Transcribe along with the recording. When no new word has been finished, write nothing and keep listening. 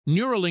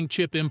Neuralink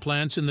chip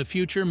implants in the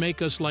future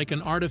make us like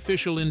an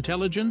artificial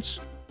intelligence?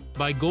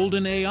 By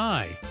Golden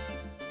AI.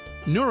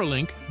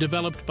 Neuralink,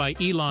 developed by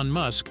Elon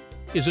Musk,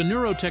 is a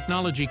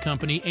neurotechnology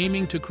company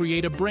aiming to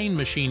create a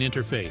brain-machine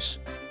interface.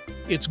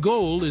 Its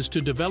goal is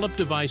to develop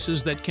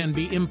devices that can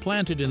be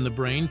implanted in the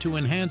brain to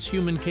enhance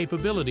human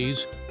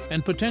capabilities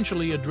and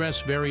potentially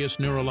address various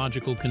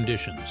neurological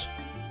conditions.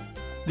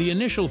 The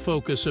initial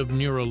focus of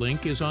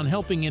Neuralink is on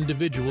helping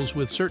individuals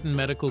with certain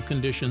medical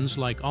conditions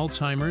like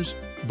Alzheimer's,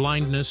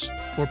 blindness,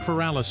 or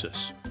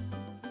paralysis.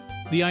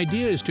 The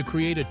idea is to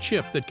create a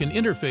chip that can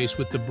interface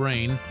with the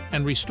brain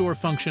and restore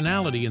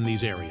functionality in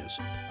these areas.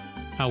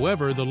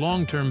 However, the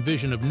long-term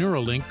vision of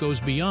Neuralink goes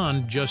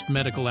beyond just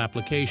medical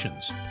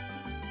applications.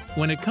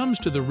 When it comes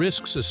to the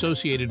risks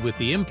associated with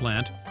the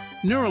implant,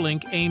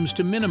 Neuralink aims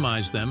to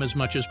minimize them as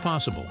much as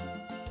possible.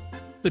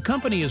 The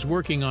company is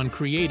working on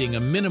creating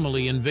a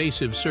minimally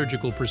invasive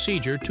surgical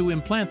procedure to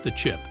implant the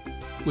chip,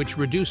 which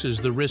reduces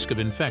the risk of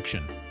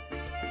infection.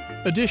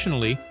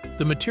 Additionally,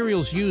 the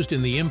materials used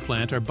in the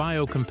implant are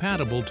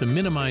biocompatible to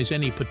minimize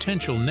any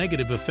potential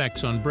negative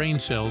effects on brain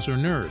cells or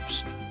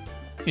nerves.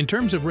 In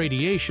terms of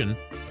radiation,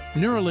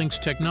 Neuralink's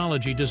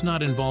technology does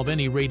not involve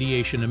any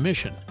radiation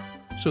emission,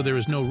 so there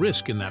is no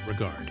risk in that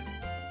regard.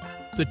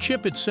 The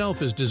chip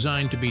itself is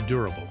designed to be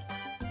durable,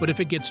 but if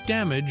it gets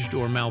damaged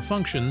or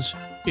malfunctions,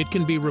 it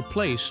can be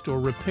replaced or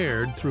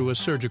repaired through a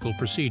surgical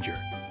procedure.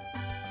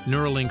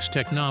 Neuralink's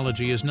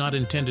technology is not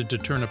intended to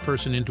turn a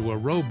person into a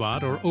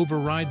robot or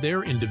override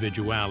their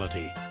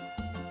individuality.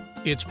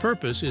 Its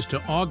purpose is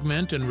to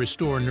augment and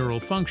restore neural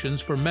functions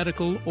for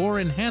medical or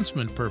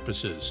enhancement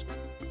purposes,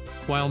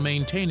 while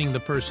maintaining the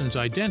person's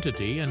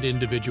identity and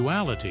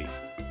individuality.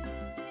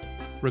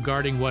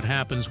 Regarding what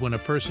happens when a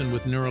person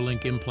with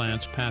Neuralink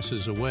implants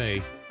passes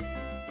away,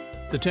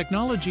 the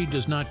technology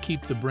does not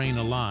keep the brain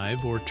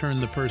alive or turn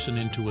the person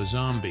into a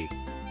zombie.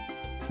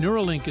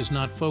 Neuralink is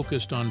not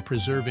focused on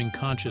preserving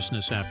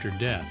consciousness after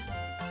death.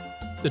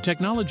 The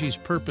technology's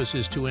purpose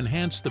is to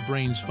enhance the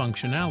brain's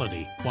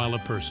functionality while a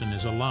person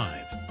is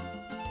alive.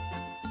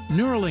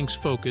 Neuralink's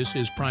focus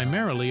is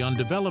primarily on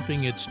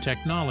developing its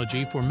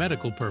technology for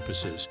medical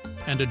purposes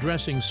and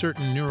addressing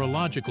certain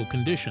neurological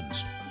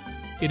conditions.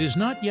 It is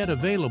not yet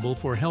available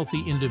for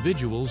healthy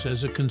individuals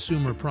as a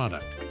consumer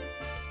product.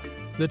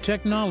 The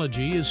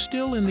technology is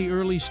still in the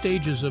early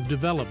stages of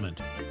development,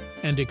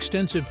 and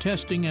extensive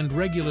testing and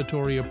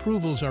regulatory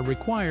approvals are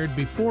required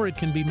before it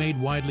can be made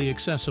widely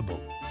accessible.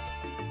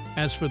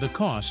 As for the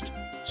cost,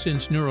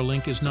 since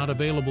Neuralink is not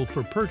available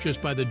for purchase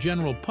by the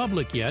general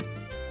public yet,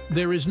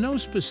 there is no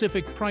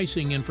specific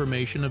pricing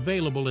information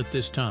available at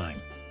this time.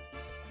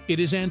 It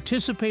is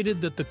anticipated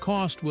that the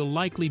cost will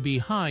likely be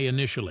high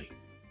initially,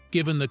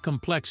 given the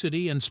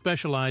complexity and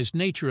specialized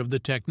nature of the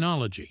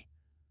technology.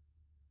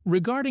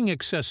 Regarding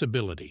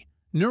accessibility,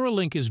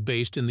 Neuralink is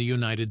based in the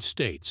United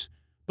States,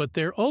 but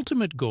their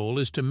ultimate goal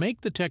is to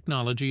make the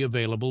technology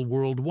available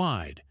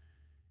worldwide.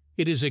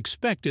 It is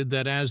expected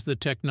that as the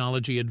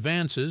technology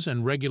advances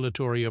and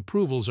regulatory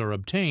approvals are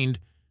obtained,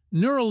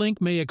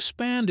 Neuralink may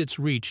expand its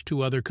reach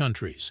to other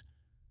countries.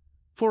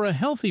 For a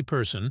healthy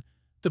person,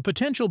 the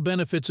potential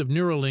benefits of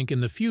Neuralink in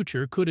the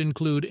future could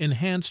include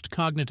enhanced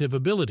cognitive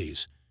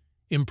abilities,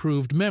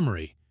 improved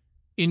memory,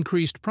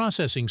 increased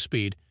processing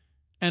speed,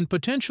 and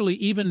potentially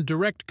even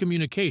direct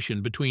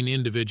communication between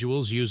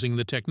individuals using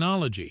the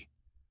technology.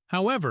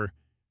 However,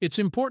 it's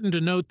important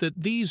to note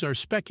that these are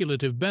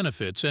speculative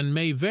benefits and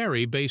may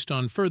vary based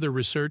on further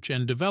research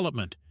and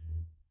development.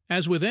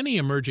 As with any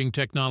emerging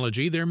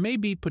technology, there may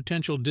be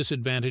potential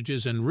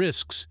disadvantages and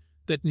risks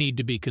that need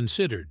to be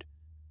considered.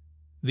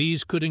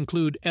 These could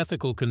include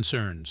ethical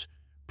concerns,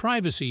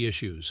 privacy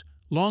issues,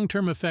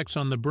 long-term effects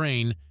on the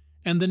brain,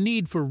 and the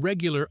need for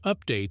regular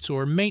updates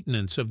or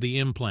maintenance of the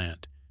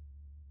implant.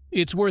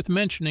 It's worth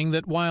mentioning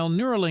that while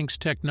Neuralink's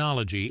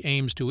technology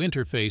aims to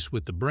interface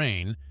with the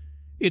brain,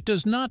 it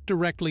does not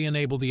directly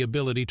enable the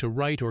ability to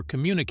write or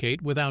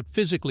communicate without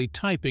physically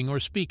typing or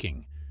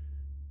speaking.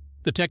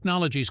 The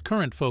technology's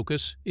current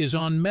focus is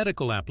on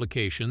medical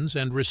applications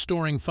and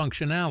restoring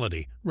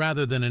functionality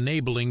rather than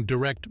enabling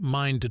direct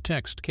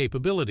mind-to-text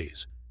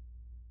capabilities.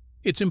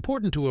 It's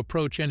important to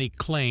approach any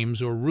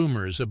claims or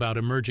rumors about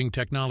emerging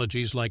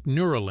technologies like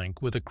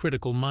Neuralink with a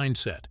critical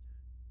mindset.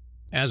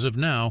 As of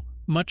now,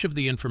 much of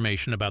the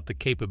information about the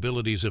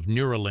capabilities of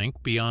Neuralink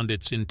beyond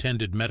its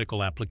intended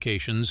medical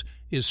applications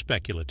is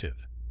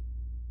speculative.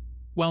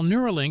 While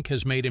Neuralink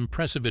has made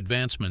impressive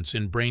advancements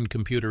in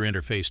brain-computer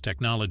interface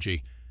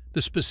technology,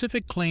 the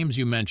specific claims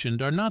you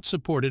mentioned are not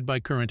supported by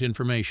current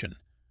information.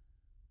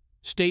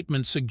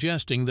 Statements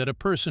suggesting that a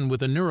person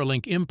with a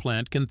Neuralink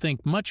implant can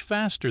think much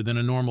faster than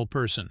a normal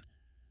person,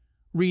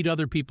 read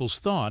other people's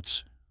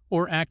thoughts,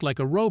 or act like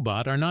a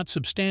robot are not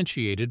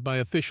substantiated by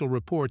official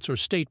reports or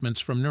statements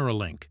from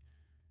Neuralink.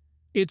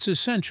 It's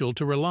essential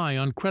to rely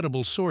on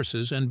credible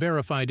sources and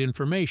verified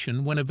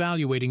information when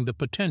evaluating the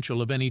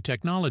potential of any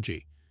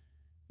technology.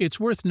 It's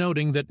worth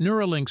noting that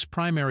Neuralink's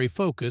primary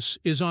focus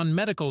is on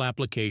medical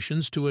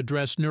applications to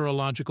address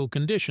neurological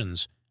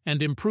conditions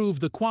and improve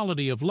the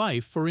quality of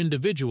life for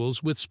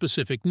individuals with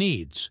specific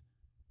needs.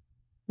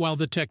 While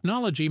the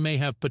technology may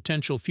have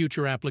potential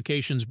future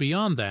applications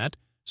beyond that,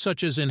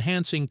 such as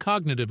enhancing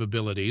cognitive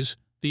abilities,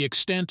 the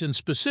extent and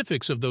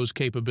specifics of those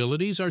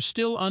capabilities are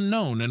still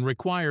unknown and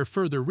require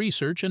further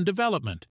research and development.